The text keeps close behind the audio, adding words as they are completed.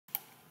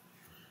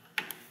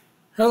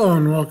Hello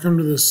and welcome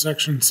to this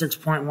section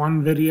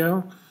 6.1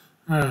 video.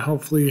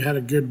 Hopefully you had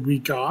a good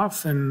week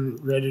off and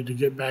ready to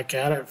get back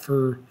at it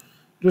for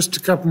just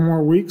a couple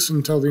more weeks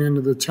until the end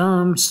of the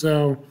term.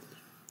 So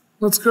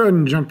let's go ahead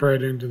and jump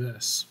right into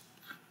this.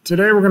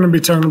 Today we're going to be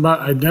talking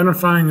about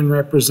identifying and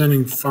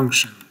representing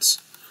functions.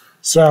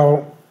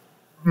 So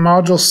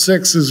Module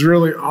 6 is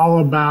really all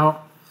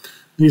about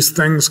these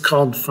things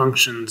called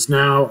functions.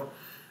 Now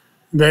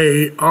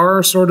they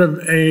are sort of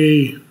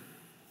a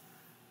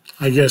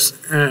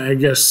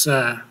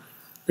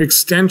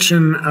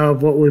extension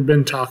of what we've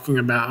been talking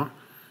about.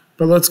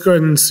 But let's go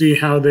ahead and see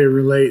how they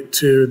relate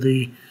to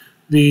the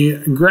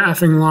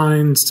graphing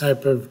lines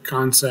type of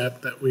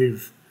concept that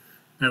we've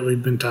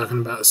been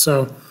talking about.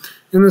 So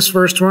in this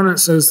first one, it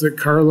says that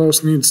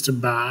Carlos needs to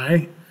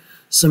buy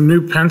some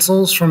new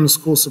pencils from the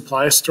school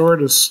supply store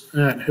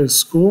at his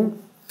school.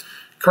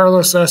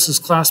 Carlos asks his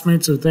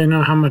classmates if they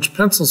know how much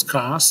pencils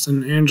cost,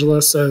 and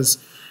Angela says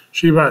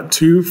she bought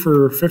 2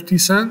 for 50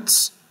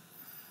 cents.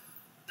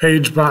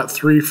 Paige bought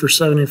 3 for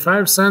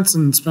 75 cents,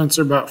 and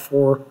Spencer bought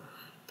 4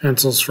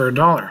 pencils for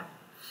 $1.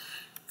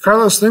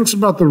 Carlos thinks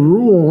about the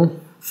rule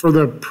for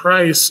the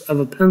price of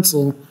a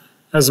pencil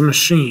as a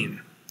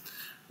machine.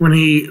 When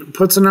he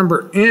puts in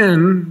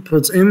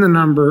the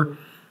number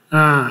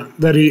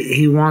that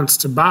he wants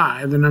to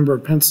buy, the number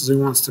of pencils he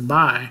wants to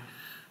buy,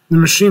 the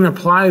machine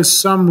applies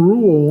some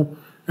rule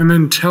and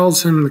then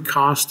tells him the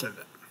cost of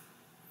it.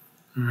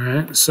 All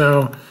right,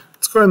 so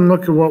let's go ahead and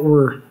look at what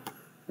we're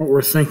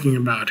thinking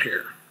about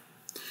here.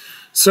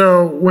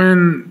 So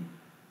when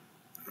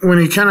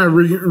he kind of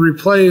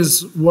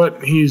replays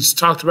what he's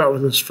talked about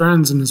with his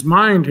friends in his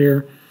mind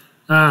here,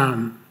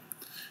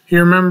 he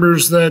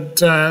remembers that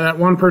that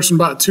one person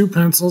bought 2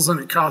 pencils and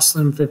it cost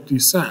them 50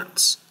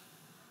 cents.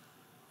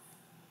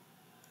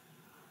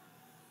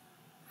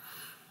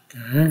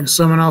 Okay,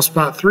 someone else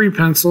bought 3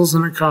 pencils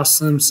and it cost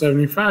them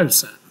 75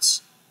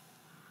 cents.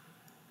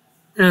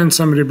 And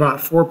somebody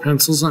bought 4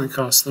 pencils and it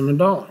cost them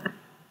 $1.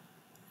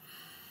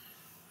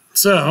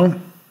 So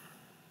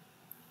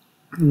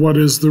what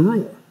is the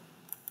rule?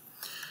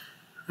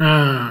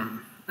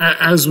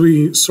 As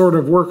we sort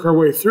of work our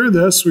way through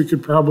this, we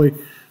could probably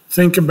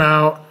think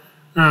about,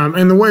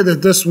 and the way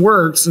that this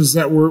works is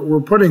that we're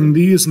putting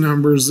these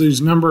numbers,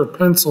 these number of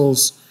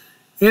pencils,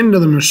 into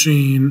the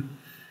machine,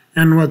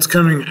 and what's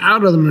coming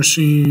out of the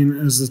machine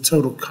is the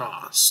total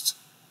cost.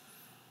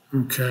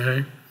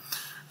 Okay.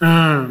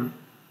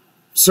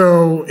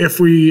 So if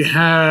we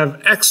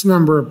have X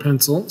number of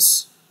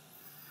pencils,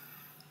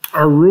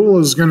 our rule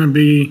is going to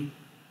be,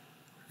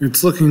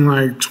 it's looking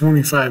like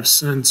 25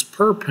 cents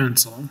per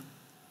pencil.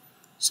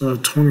 So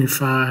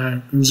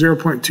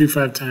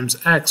 0.25 times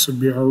X would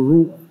be our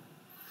rule.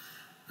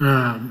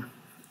 And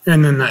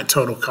then that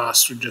total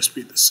cost would just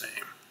be the same.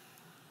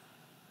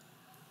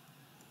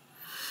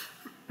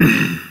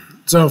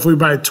 So if we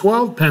buy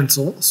 12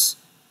 pencils,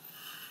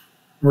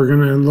 we're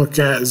going to look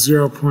at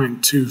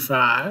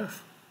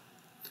 0.25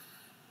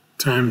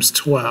 times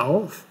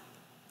 12.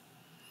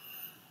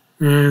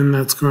 And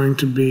that's going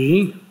to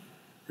be,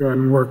 go ahead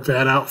and work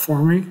that out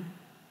for me.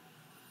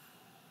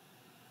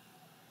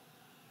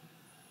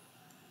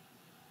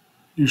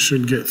 You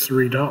should get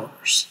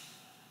 $3.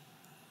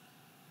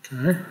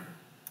 Okay.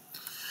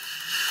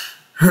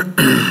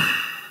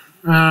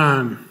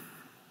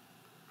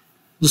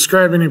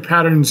 Describe any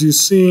patterns you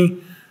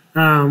see.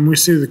 We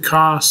see the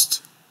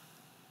cost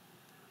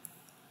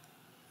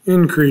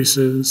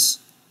increases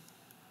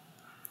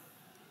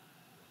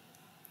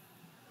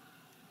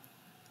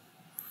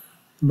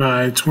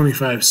by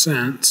 25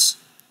 cents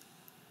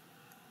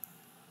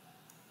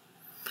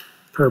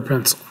per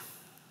pencil.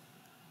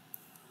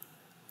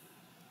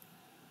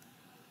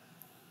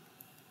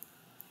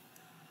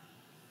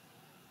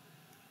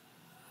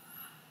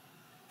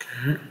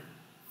 Okay.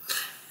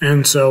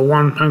 And so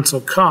one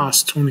pencil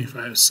costs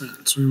 25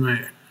 cents. We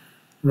might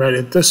write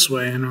it this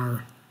way in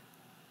our,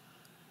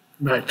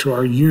 back to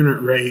our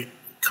unit rate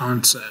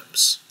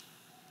concepts.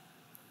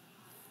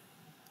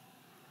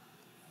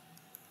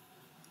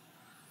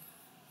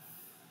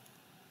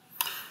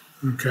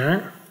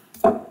 Okay.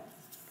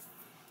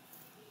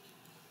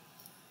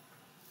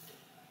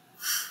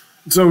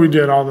 So we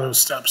did all those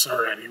steps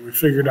already. We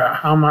figured out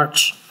how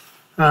much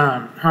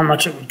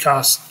it would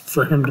cost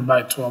for him to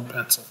buy 12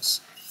 pencils.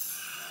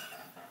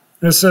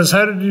 It says,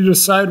 how did you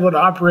decide what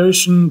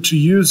operation to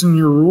use in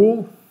your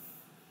rule?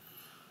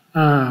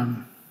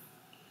 When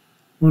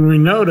we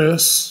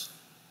notice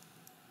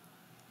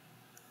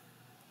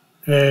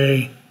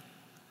a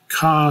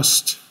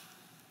cost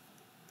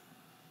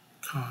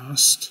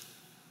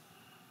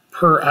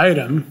per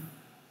item,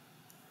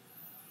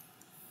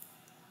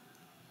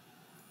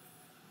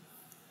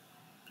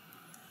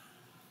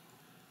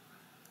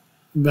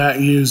 that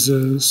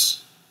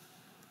uses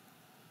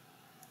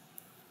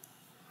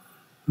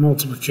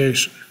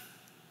multiplication.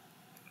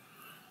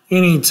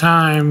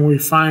 Anytime we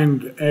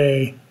find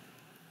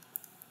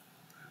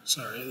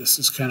sorry, this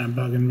is kind of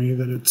bugging me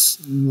that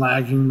it's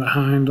lagging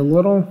behind a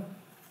little.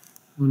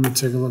 Let me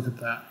take a look at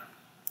that.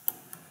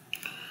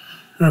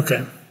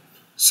 Okay,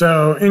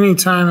 So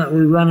anytime that we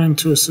run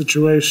into a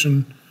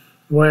situation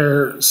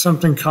where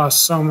something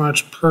costs so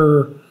much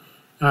per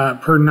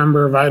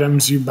number of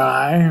items you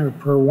buy or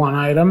per one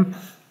item,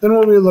 then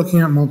we'll be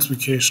looking at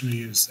multiplication to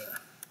use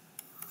there.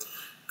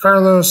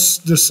 Carlos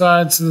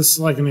decides, this is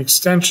like an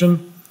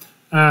extension,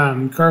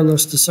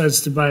 Carlos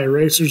decides to buy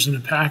erasers in a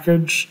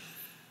package.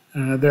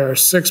 There are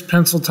 6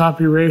 pencil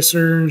top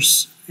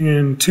erasers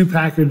in 2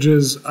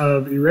 packages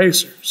of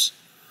erasers.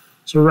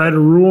 So write a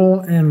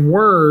rule in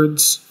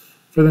words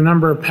for the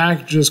number of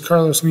packages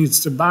Carlos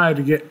needs to buy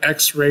to get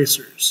X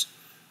erasers.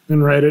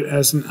 Then write it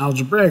as an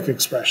algebraic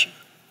expression.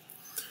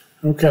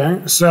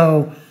 Okay,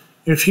 so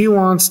if he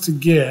wants to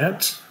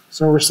get,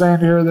 so we're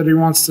saying here that he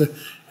wants to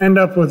end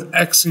up with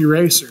X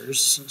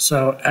erasers,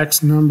 so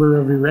X number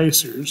of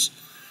erasers.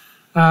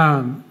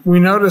 We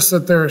notice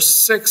that there are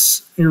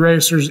 6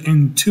 erasers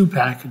in 2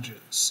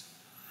 packages.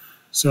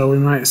 So we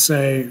might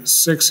say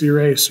 6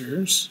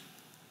 erasers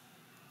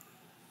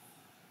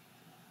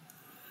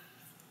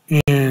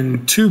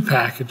in 2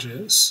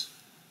 packages.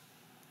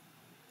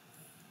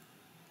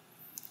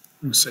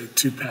 I'm going to say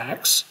 2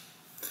 packs.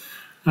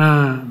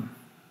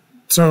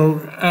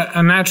 So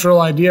a natural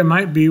idea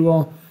might be,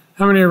 well,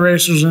 how many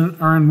erasers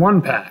are in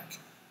 1 pack?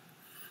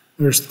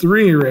 There's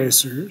 3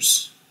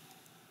 erasers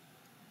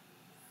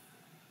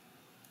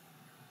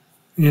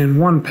in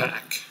 1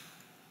 pack.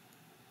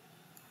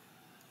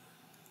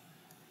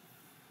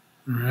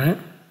 All right.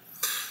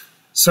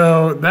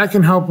 So that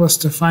can help us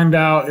to find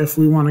out if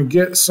we want to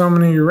get so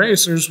many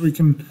erasers, we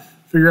can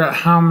figure out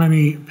how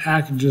many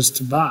packages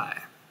to buy.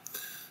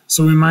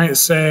 So we might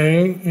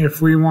say if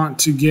we want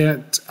to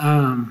get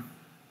the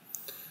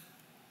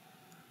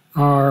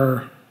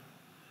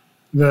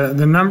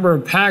number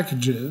of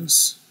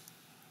packages,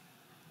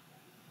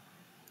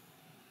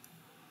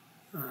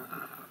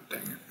 dang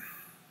it.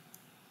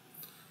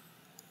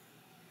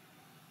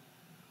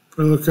 If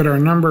we look at our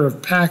number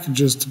of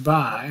packages to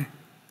buy,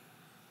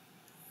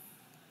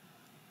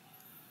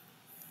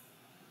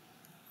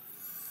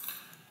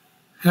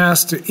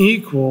 has to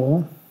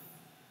equal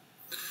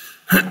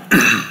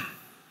the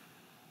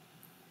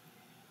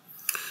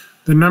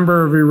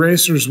number of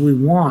erasers we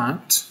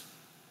want.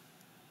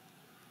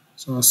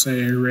 So I'll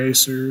say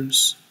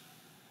erasers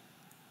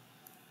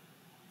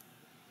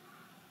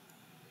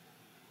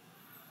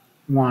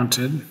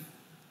wanted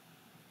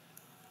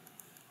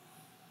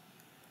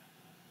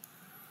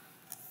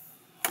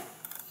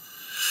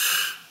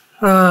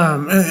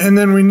and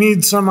then we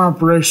need some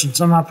operation.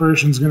 Some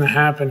operation is going to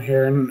happen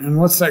here. And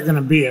what's that going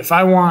to be? If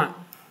I want,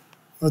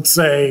 let's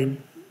say,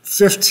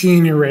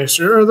 15 erasers,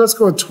 or let's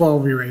go with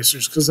 12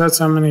 erasers, because that's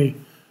how many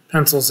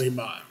pencils he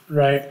bought,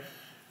 right?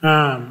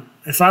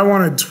 If I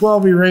wanted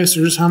 12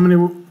 erasers, how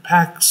many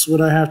packs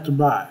would I have to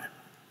buy?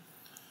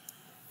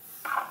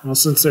 Well,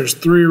 since there's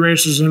 3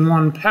 erasers in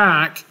 1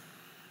 pack,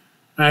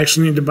 I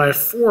actually need to buy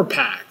 4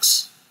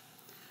 packs.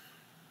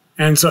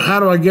 And so how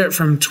do I get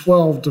from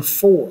 12 to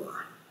 4?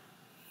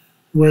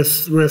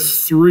 With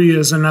 3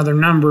 as another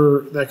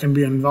number that can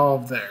be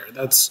involved there.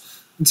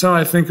 That's how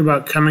I think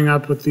about coming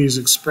up with these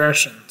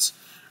expressions.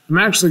 I'm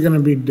actually going to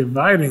be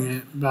dividing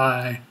it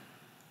by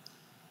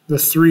the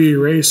 3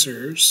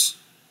 erasers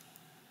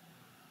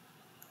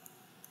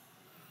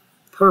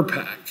per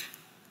pack.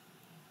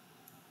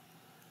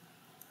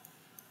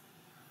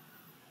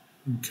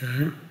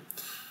 Okay.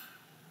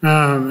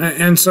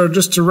 And so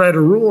just to write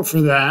a rule for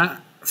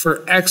that,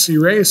 for X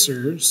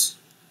erasers,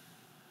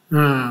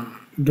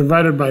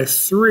 divided by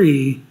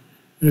 3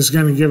 is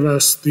going to give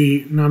us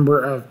the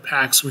number of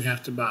packs we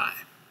have to buy.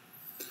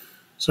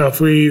 So if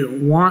we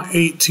want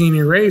 18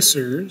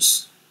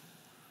 erasers,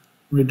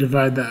 we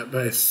divide that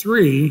by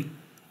 3.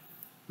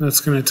 That's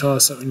going to tell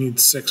us that we need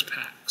 6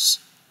 packs.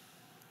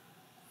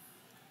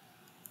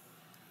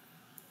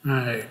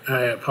 I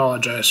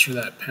apologize for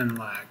that pen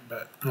lag,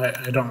 but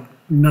I don't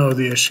know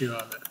the issue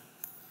of it.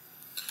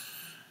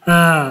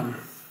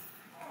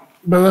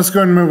 But let's go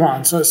ahead and move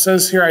on. So it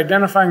says here,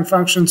 identifying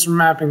functions from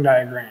mapping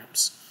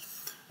diagrams.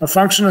 A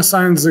function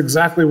assigns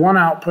exactly 1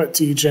 output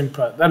to each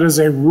input. That is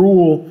a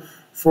rule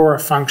for a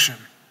function.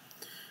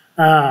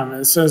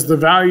 It says the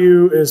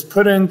value is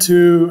put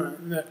into,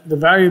 the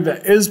value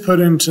that is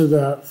put into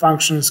the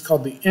function is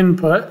called the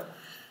input,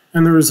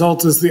 and the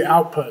result is the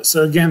output.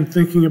 So again,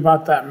 thinking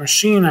about that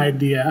machine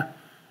idea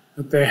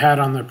that they had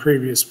on the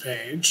previous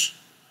page.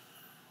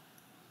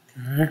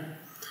 Okay.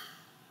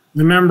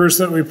 The numbers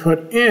that we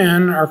put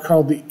in are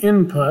called the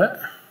input,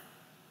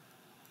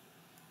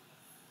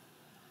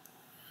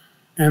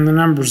 and the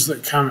numbers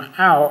that come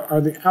out are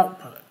the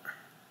output.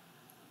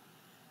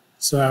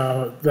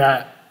 So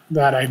that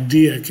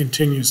idea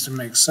continues to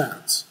make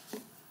sense.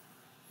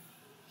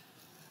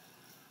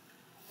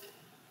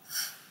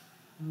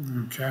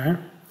 Okay.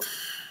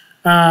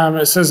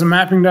 It says a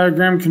mapping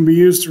diagram can be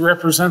used to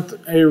represent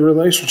a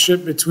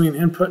relationship between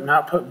input and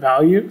output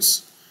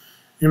values.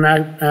 Your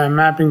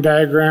mapping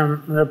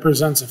diagram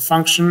represents a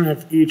function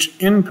if each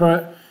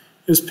input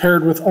is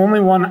paired with only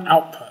 1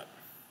 output.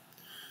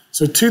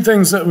 So 2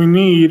 things that we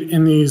need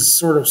in these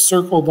sort of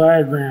circle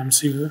diagrams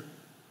here.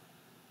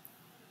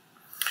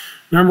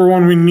 Number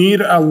one, we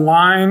need a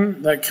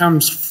line that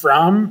comes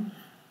from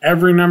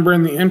every number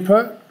in the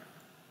input,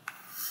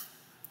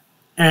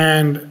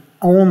 and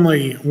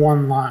only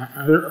one line,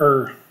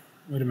 or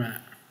wait a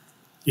minute.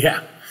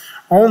 Yeah,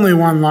 only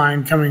one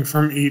line coming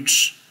from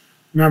each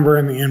number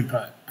in the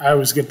input. I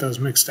always get those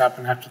mixed up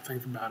and have to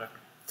think about it.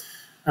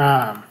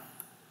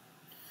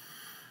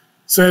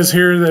 Says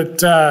here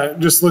that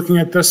just looking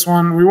at this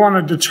one, we want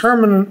to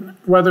determine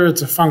whether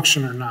it's a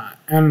function or not.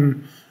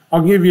 And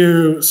I'll give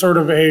you sort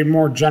of a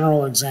more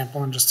general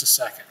example in just a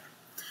second.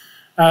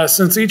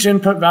 Since each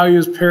input value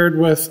is paired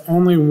with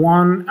only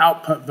one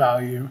output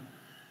value,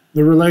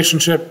 the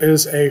relationship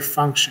is a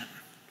function.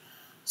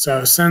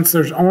 So since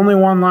there's only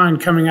one line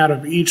coming out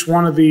of each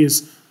one of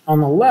these on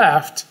the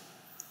left,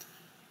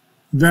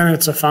 then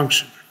it's a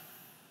function.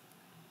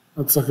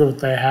 Let's look at what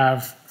they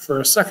have for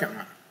a second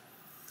one.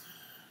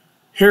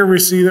 Here we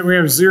see that we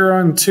have 0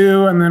 and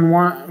 2, and then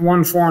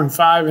 1, 4, and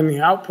 5 in the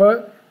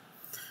output.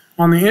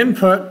 On the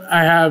input,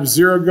 I have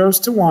 0 goes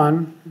to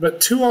 1,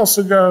 but 2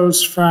 also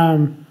goes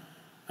from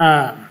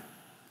 2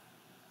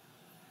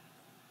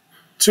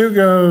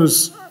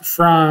 goes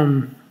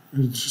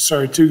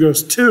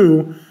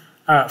to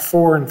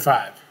 4 and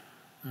 5.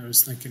 I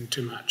was thinking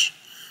too much.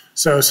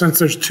 So since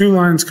there's 2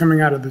 lines coming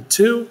out of the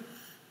 2,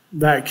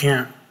 that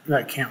can't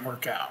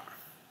work out.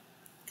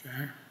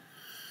 Okay.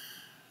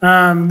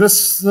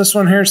 This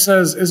one here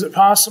says, is it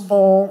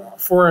possible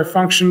for a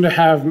function to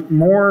have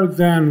more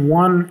than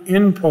one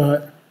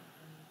input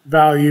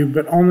value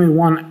but only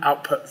one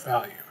output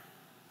value?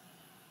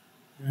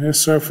 Okay,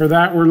 so for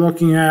that, we're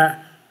looking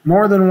at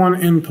more than one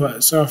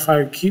input. So if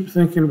I keep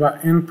thinking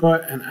about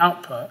input and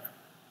output,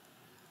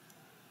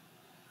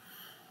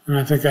 and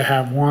I think I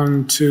have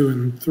 1, 2,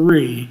 and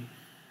 3,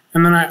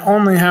 and then I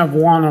only have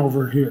 1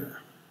 over here.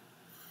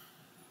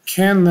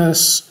 Can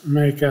this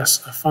make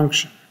us a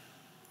function?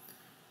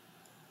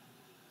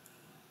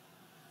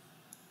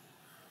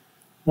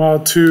 Well,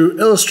 to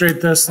illustrate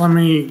this, let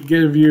me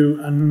give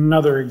you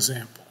another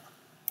example.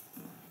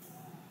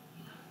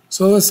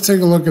 So let's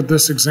take a look at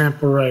this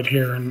example right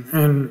here.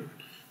 And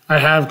I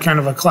have kind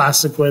of a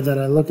classic way that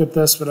I look at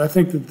this, but I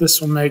think that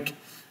this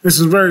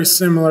is very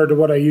similar to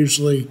what I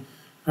usually,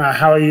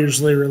 how I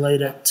usually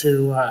relate it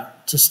to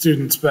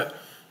students, but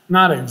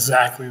not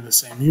exactly the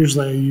same.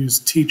 Usually I use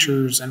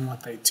teachers and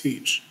what they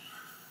teach.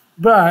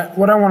 But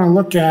what I want to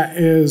look at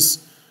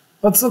is,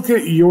 let's look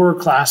at your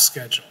class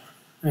schedule.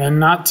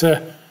 And not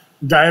to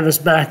dive us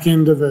back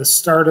into the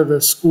start of the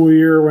school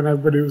year when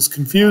everybody was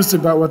confused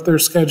about what their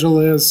schedule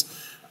is,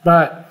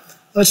 but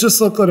let's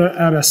just look at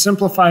a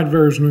simplified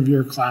version of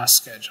your class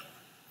schedule.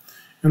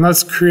 And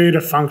let's create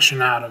a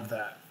function out of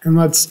that. And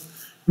let's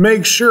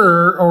make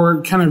sure,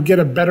 or kind of get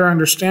a better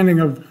understanding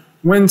of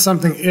when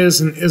something is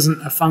and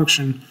isn't a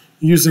function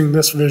using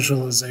this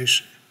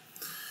visualization.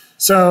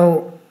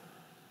 So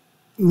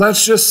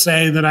let's just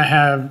say that I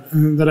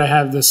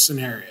have this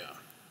scenario.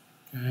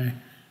 Okay,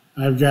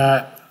 I've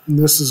got,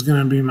 this is going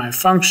to be my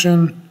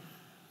function.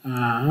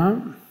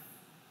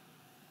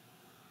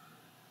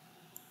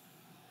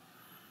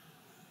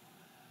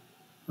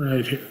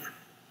 Right here.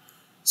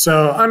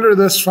 So under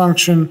this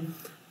function,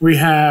 we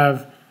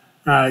have,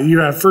 you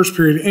have first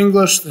period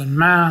English, then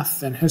math,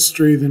 then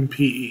history, then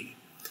PE.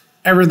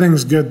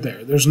 Everything's good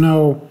there. There's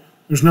no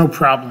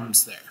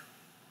problems there.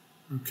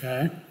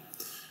 Okay.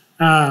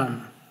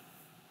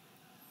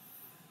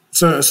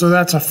 So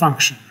that's a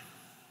function,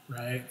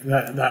 right?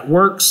 That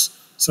works,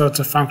 so it's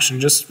a function.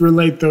 Just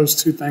relate those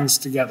two things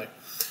together.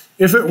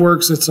 If it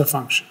works, it's a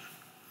function.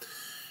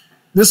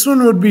 This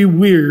one would be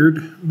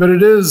weird, but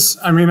it is,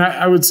 I mean,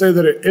 I would say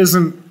that it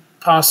isn't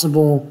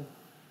possible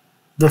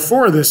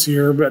before this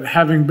year, but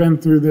having been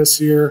through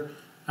this year,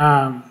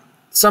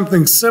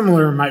 something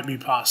similar might be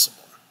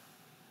possible.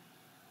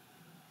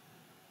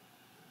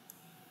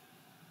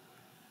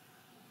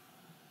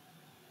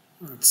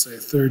 Let's say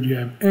third you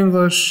have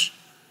English,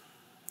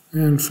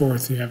 and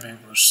fourth you have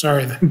English.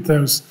 Sorry that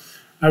those,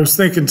 I was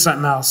thinking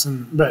something else,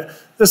 but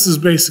this is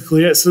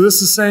basically it. So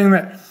this is saying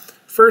that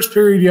first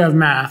period you have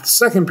math,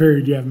 second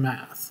period you have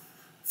math,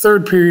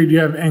 third period you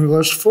have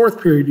English,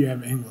 fourth period you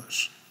have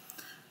English.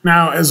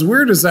 Now, as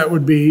weird as that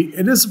would be,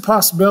 it is a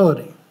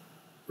possibility,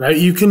 right?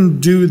 You can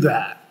do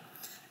that.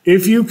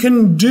 If you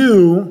can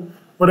do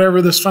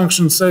whatever this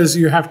function says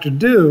you have to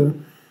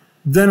do,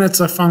 then it's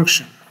a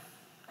function,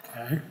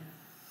 okay?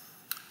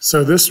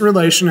 So this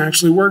relation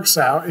actually works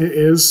out. It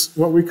is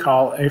what we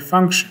call a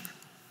function.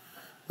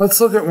 Let's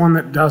look at one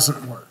that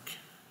doesn't work.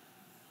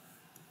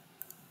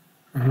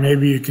 And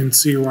maybe you can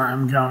see where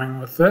I'm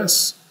going with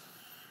this.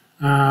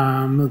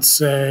 Let's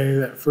say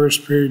that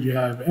first period you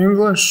have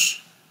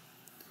English,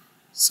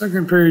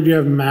 second period you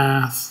have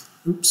math,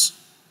 oops.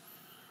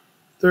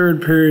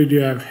 Third period you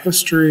have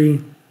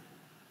history,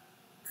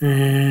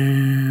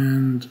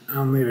 and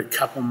I'll need a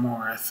couple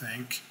more, I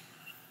think.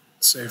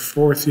 Let's say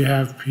fourth you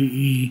have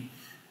PE.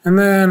 And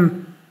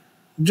then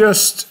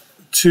just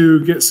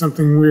to get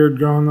something weird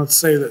going, let's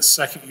say that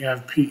second you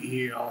have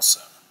PE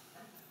also.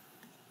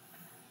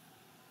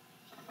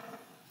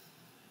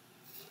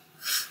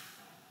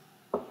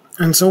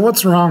 And so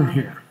what's wrong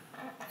here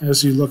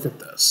as you look at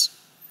this?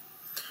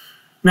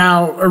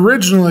 Now,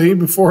 originally,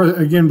 before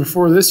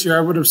this year,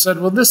 I would have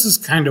said, well, this is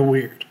kind of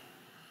weird,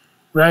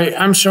 right?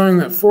 I'm showing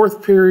that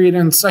fourth period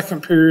and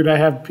second period I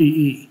have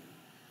PE.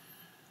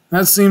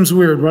 That seems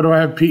weird. Why do I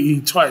have PE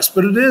twice?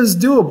 But it is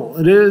doable.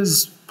 It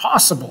is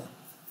possible,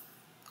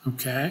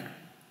 okay?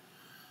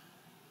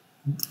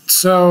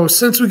 So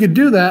since we could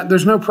do that,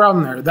 there's no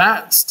problem there.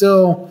 That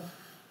still,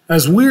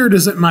 as weird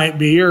as it might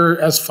be,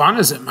 or as fun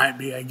as it might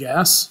be, I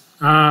guess,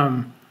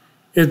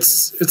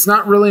 it's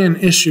not really an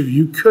issue.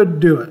 You could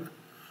do it.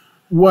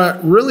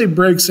 What really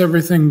breaks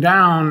everything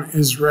down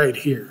is right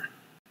here.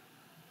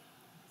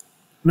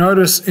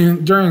 Notice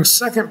during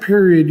second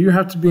period, you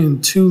have to be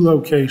in 2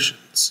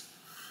 locations.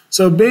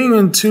 So being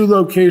in 2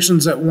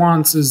 locations at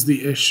once is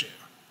the issue.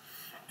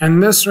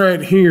 And this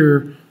right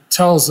here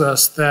tells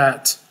us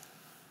that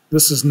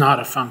this is not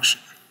a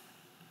function.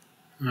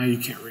 Now you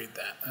can't read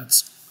that.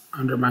 That's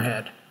under my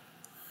head.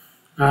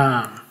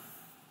 That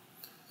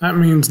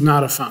means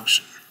not a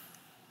function.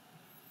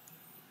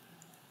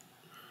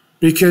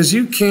 Because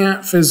you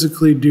can't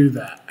physically do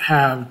that,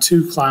 have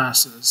 2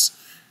 classes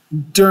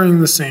during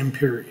the same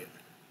period.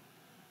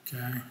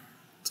 Okay?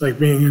 It's like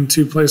being in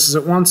 2 places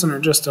at once, and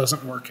it just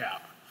doesn't work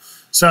out.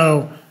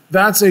 So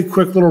that's a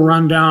quick little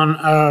rundown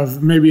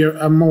of maybe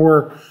a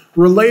more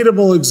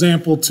relatable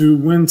example to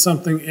when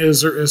something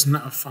is or isn't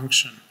a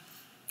function.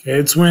 Okay?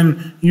 It's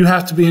when you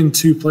have to be in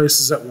 2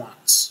 places at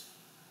once.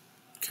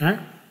 Okay?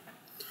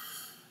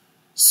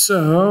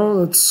 So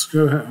let's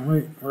go ahead.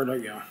 Wait, where'd I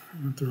go?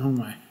 I went the wrong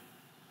way.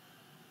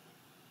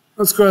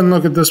 Let's go ahead and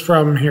look at this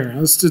problem here.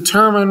 Let's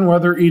determine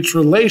whether each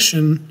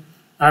relationship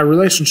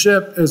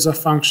is a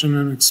function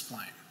and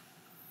explain.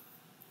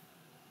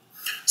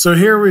 So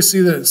here we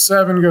see that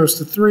 7 goes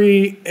to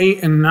 3,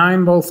 8 and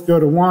 9 both go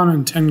to 1,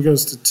 and 10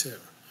 goes to 2.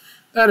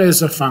 That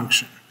is a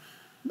function.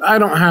 I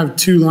don't have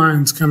 2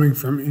 lines coming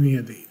from any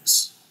of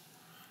these.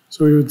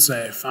 So we would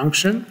say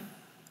function.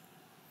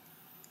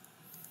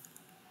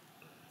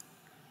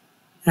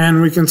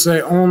 And we can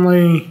say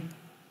only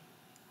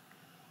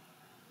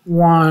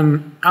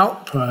one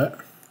output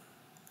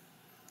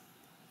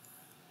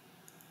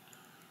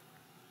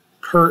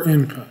per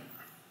input.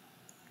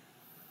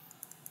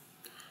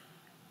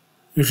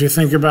 If you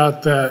think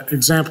about the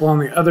example on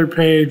the other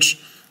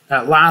page,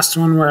 that last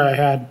one where I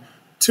had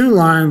 2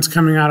 lines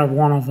coming out of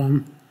one of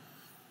them,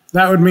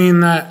 that would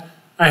mean that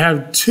I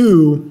have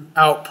 2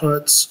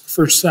 outputs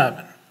for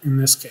 7 in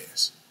this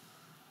case.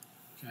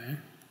 Okay.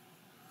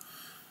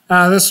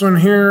 This one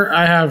here,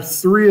 I have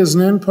 3 as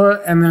an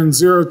input, and then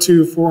 0,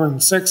 2, 4,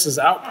 and 6 as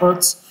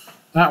outputs.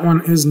 That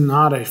one is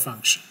not a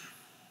function.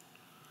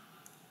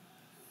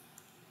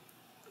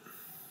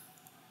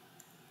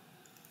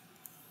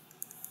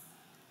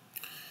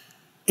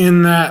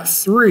 In that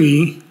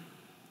 3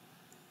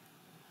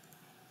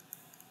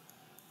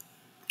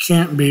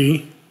 can't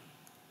be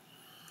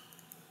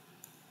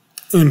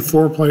in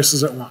 4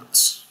 places at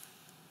once.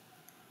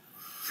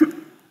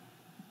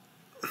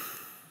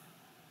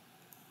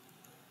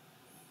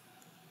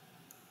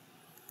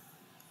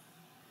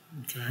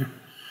 Okay,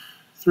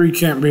 3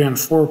 can't be in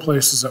 4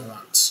 places at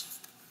once.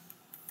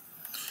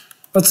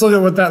 Let's look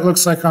at what that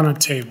looks like on a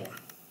table.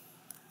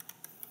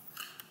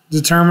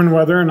 Determine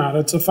whether or not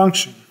it's a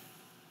function.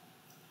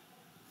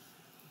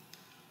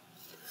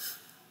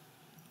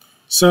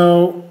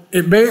 So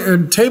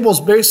tables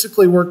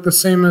basically work the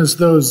same as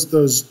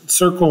those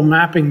circle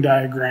mapping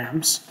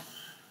diagrams,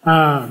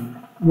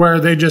 where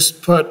they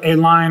just put a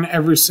line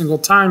every single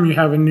time you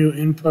have a new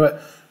input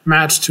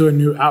matched to a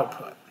new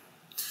output.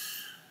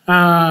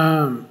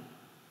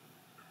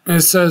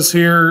 It says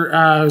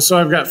here, so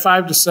I've got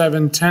 5 to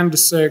 7, 10 to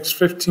 6,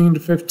 15 to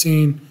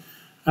 15,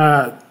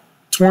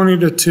 20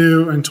 to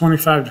 2, and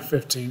 25 to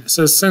 15. It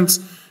says since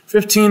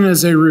 15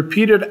 is a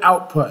repeated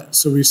output,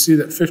 so we see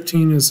that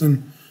 15 is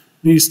in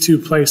these 2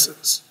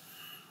 places.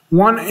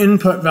 1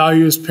 input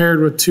value is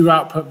paired with 2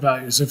 output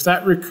values. If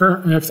that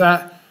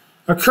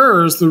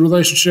occurs, the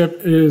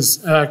relationship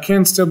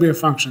can still be a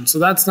function. So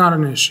that's not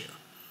an issue.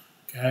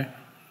 Okay.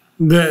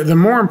 The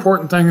more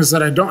important thing is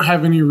that I don't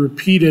have any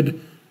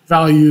repeated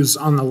values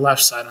on the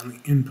left side, on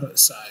the input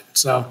side.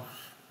 So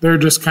they're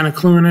just kind of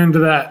cluing into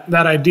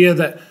that idea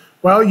that,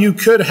 well, you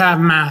could have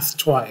math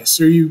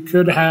twice, or you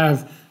could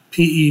have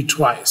PE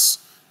twice.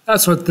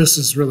 That's what this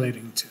is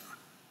relating to.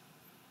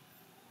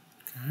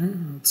 Okay,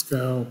 let's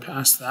go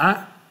past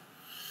that.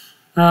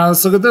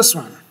 Let's look at this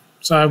one.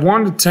 So I have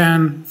 1 to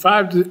 10,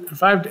 5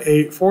 to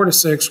 8, 4 to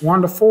 6,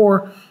 1 to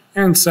 4,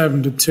 and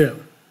 7 to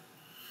 2.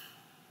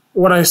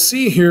 What I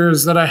see here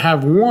is that I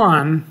have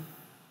 1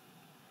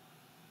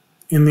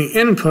 in the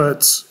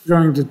inputs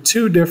going to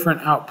 2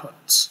 different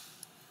outputs.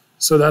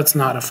 So that's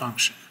not a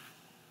function.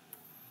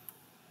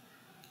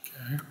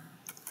 Okay.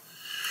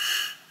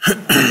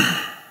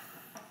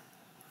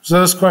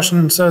 So this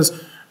question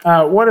says,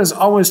 what is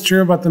always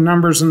true about the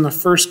numbers in the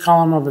first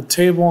column of a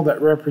table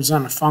that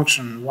represent a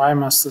function? Why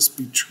must this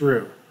be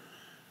true?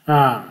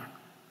 The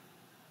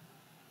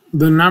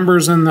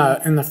numbers in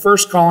the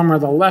first column or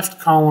the left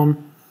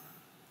column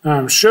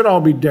should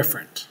all be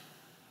different.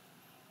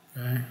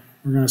 Okay,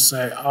 we're going to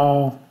say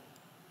all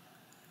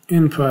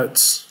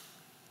inputs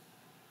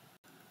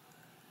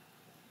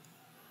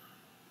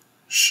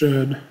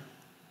should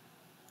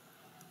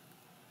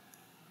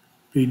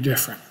be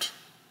different.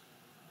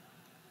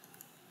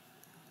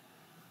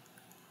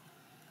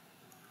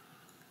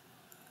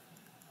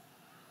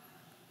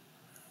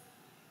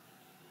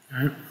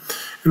 Okay.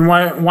 And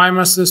why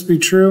must this be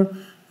true?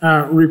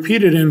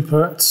 Repeated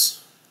inputs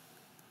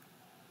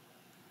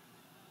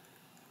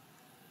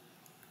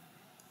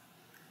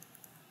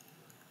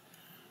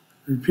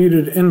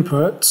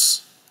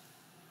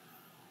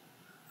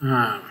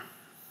I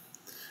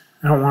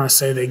don't want to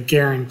say they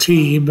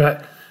guarantee,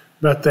 but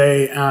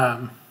they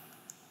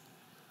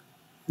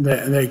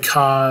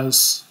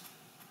cause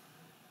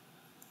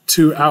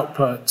two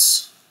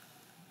outputs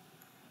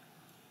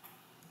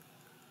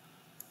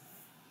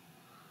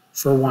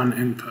for one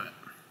input.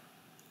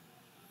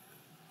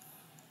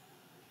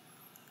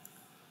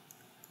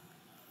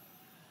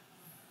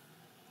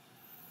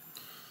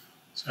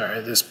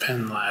 Sorry, this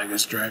pen lag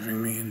is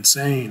driving me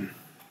insane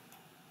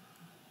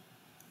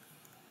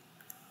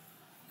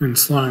and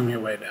slowing me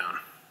way down.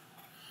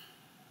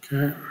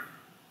 Okay,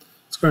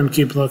 let's go ahead and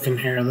keep looking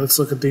here. Let's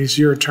look at these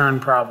your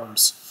turn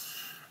problems.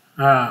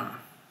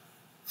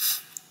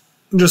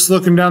 Just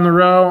looking down the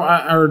row,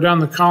 or down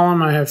the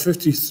column, I have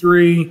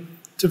 53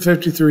 to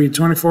 53,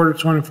 24 to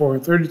 24,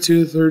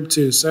 32 to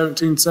 32,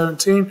 17 to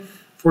 17,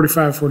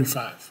 45 to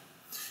 45.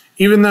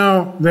 Even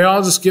though they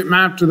all just get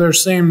mapped to their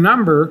same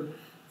number,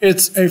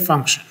 it's a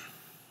function.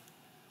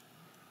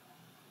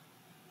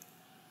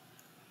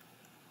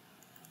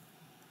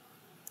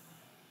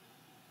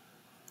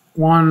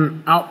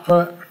 One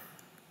output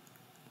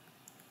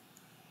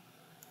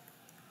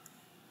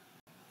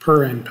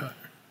per input.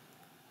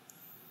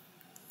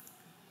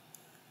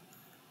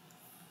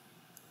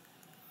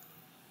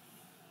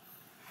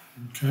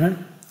 Okay.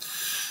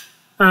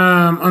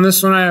 On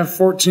this one, I have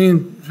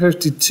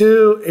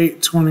 1452,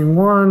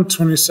 821,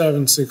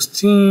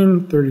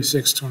 2716,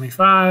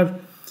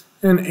 3625,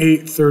 and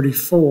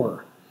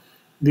 834.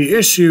 The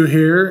issue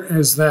here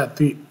is that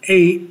the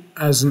 8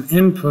 as an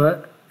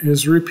input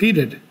is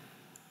repeated.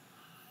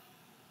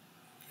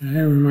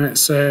 Okay, we might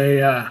say,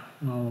 well,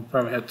 we'll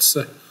probably have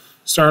to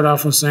start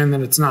off with saying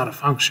that it's not a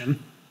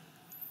function.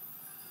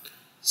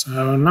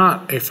 So,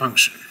 not a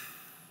function.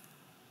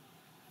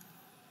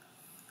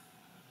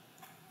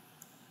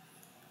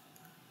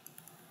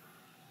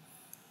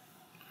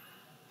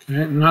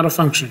 Okay, not a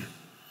function.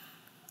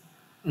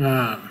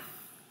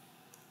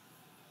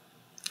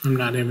 I'm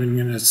not even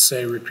going to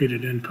say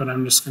repeated input.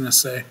 I'm just going to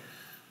say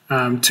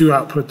two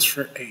outputs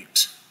for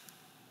 8.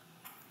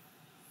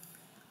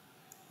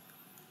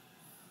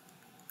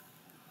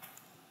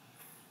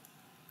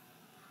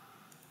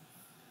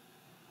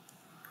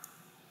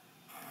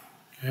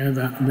 Okay,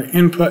 the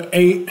input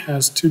 8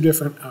 has two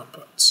different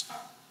outputs.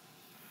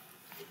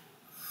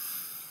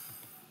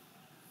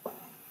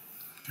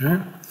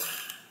 Okay.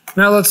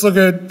 Now let's look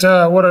at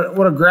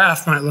what a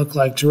graph might look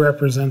like to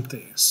represent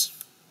these.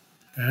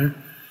 Okay.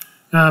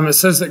 It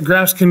says that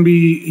graphs can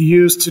be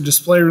used to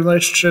display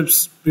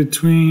relationships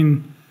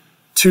between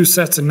two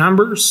sets of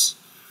numbers.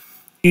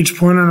 Each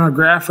point on a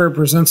graph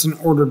represents an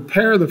ordered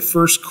pair. The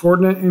first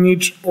coordinate in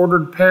each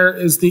ordered pair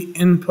is the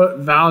input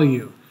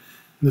value.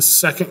 The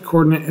second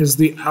coordinate is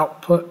the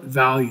output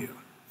value.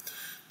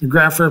 The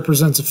graph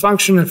represents a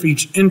function if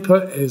each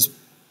input is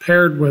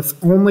paired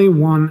with only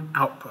one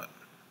output.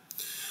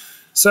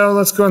 So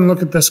let's go ahead and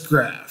look at this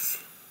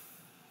graph.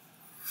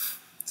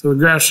 So the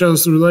graph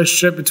shows the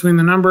relationship between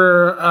the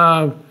number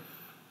of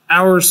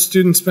hours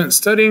students spent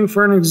studying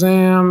for an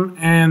exam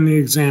and the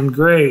exam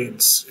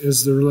grades.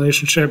 Is the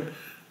relationship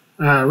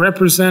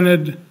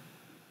represented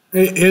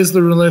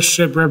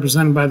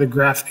by the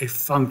graph a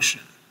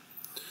function?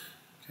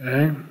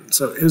 Okay,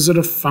 so is it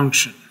a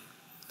function?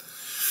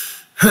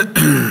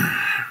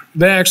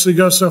 They actually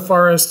go so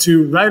far as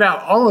to write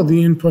out all of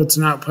the inputs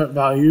and output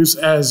values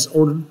as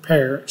ordered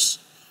pairs,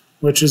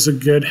 which is a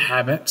good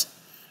habit.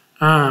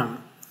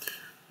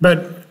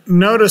 But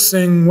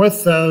noticing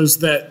with those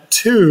that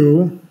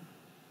 2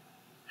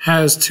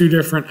 has two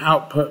different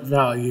output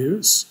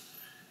values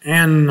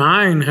and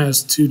 9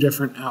 has two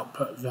different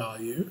output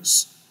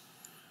values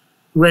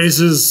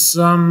raises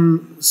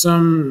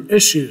some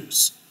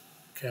issues,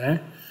 okay?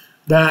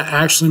 That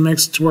actually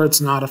makes it to where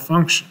it's not a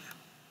function.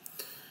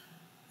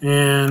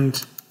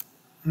 And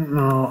I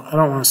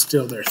don't want to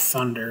steal their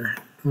thunder.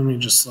 Let me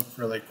just look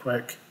really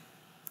quick.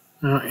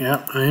 Oh,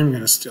 yeah, I am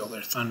going to steal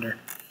their thunder.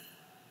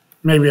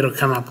 Maybe it'll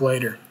come up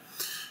later.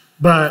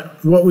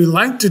 But what we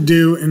like to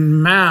do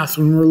in math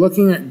when we're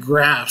looking at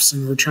graphs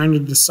and we're trying to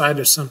decide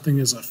if something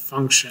is a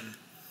function,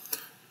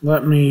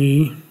 let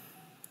me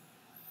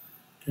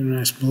get a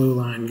nice blue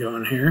line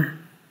going here.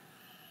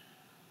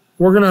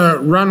 We're going to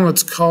run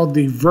what's called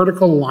the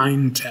vertical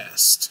line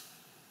test.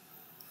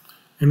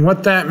 And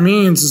what that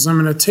means is I'm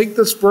going to take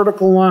this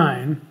vertical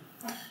line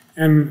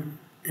and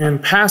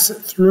pass it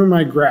through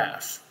my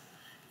graph.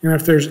 And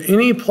if there's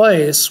any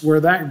place where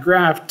that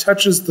graph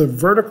touches the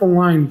vertical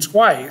line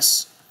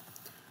twice,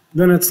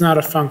 then it's not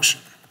a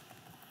function.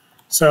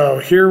 So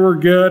here we're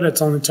good.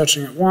 It's only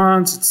touching it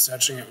once. It's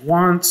touching it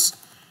once.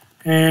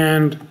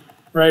 And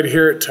right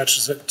here it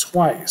touches it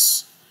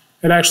twice.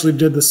 It actually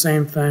did the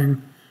same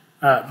thing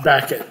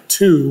back at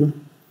 2.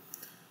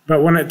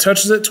 But when it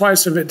touches it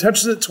twice, if it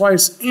touches it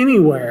twice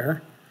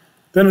anywhere,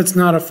 then it's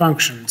not a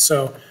function.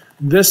 So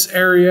this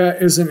area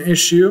is an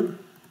issue,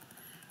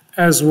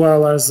 as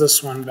well as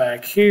this one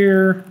back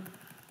here.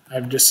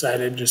 I've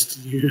decided just to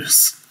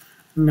use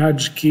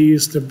nudge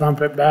keys to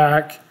bump it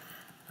back.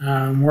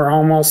 We're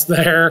almost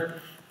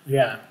there.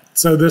 Yeah,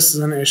 so this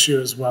is an issue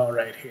as well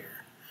right here.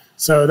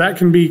 So that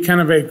can be kind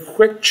of a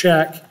quick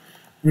check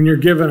when you're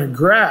given a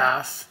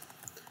graph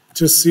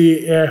to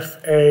see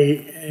if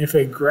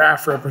a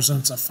graph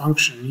represents a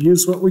function.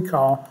 Use what we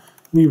call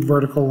the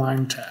vertical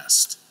line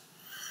test.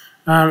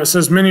 It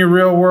says many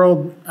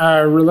real-world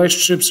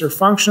relationships are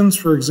functions.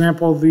 For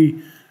example, the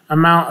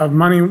amount of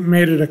money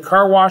made at a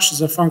car wash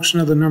is a function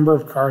of the number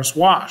of cars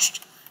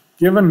washed.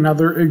 Give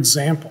another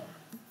example.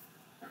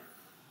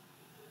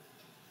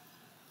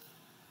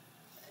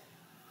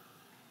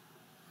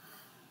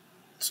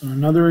 So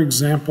another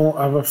example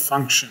of a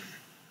function.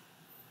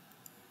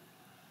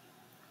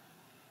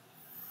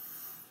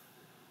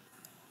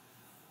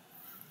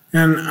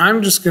 And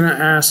I'm just going to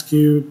ask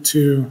you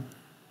to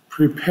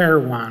prepare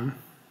one.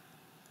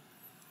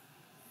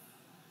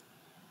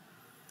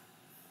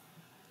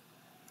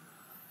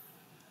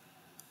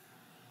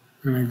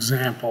 An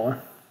example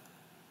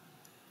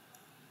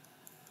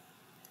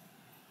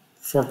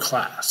for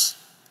class.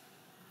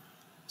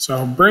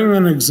 So bring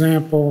an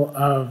example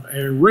of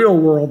a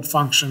real-world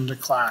function to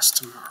class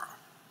tomorrow.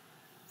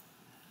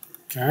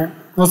 Okay,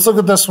 let's look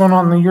at this one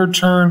on your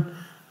turn.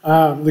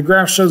 The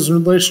graph shows the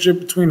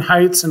relationship between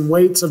heights and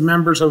weights of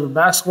members of a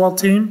basketball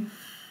team.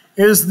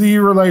 Is the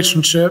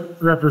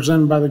relationship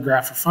represented by the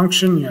graph a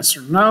function? Yes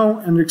or no,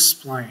 and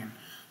explain.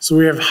 So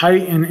we have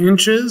height in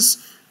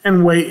inches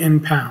and weight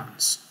in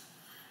pounds.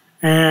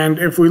 And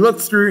if we look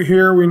through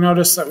here, we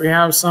notice that we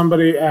have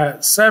somebody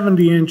at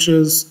 70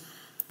 inches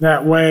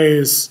that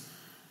weighs,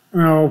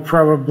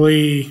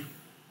 probably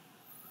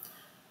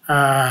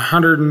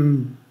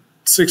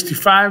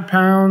 165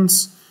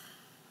 pounds.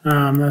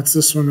 That's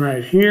this one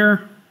right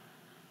here.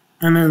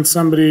 And then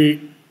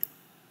somebody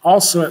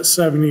also at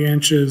 70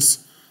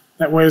 inches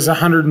that weighs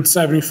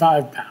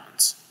 175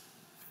 pounds,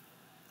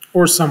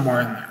 or somewhere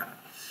in there.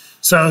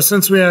 So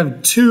since we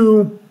have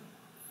two,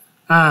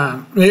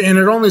 and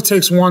it only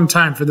takes one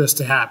time for this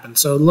to happen.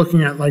 So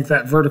looking at like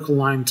that vertical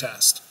line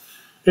test,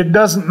 it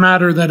doesn't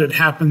matter that it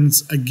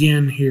happens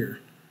again here.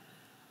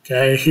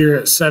 Okay, here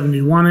at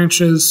 71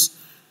 inches,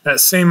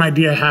 that same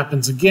idea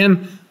happens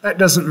again. That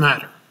doesn't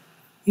matter.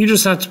 You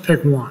just have to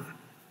pick one.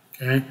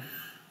 Okay,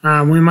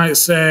 we might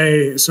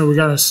say, so we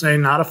got to say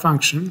not a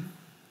function.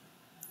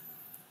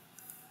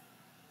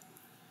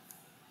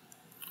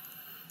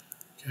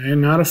 Okay,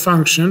 not a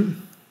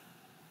function.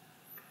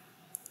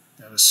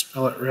 Got to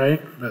spell it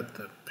right, but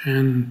the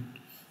pen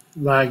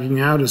lagging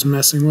out is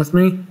messing with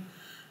me.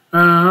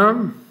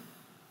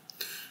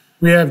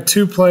 We have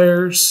two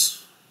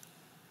players.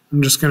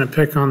 I'm just going to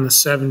pick on the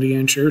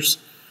 70-inchers.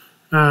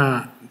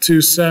 Two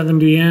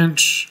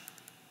 70-inch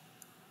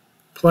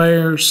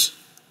players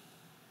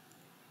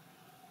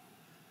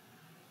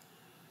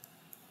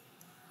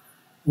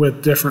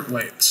with different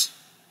weights.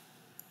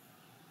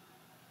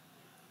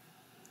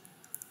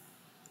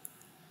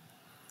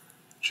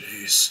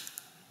 Jeez.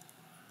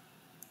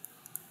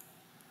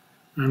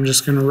 I'm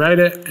just going to write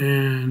it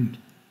and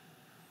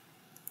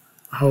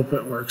hope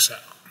it works out.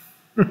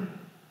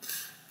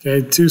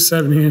 Okay, two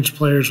 70-inch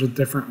players with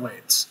different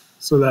weights.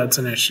 So that's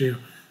an issue.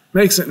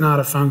 Makes it not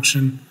a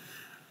function.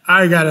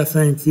 I got to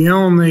think the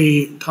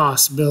only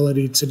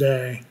possibility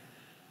today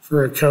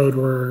for a code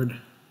word,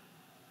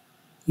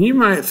 you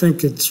might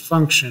think it's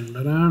function,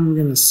 but I'm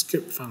going to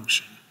skip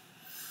function.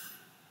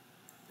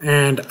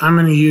 And I'm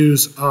going to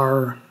use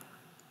our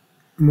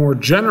more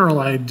general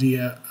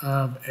idea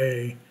of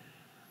a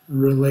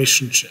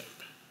relationship.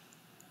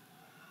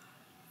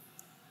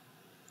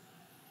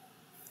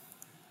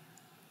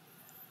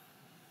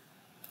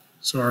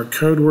 So our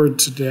code word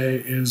today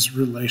is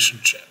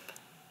relationship.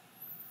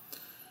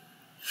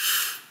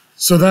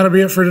 So that'll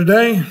be it for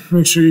today.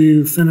 Make sure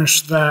you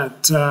finish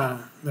that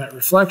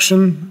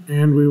reflection,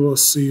 and we will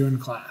see you in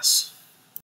class.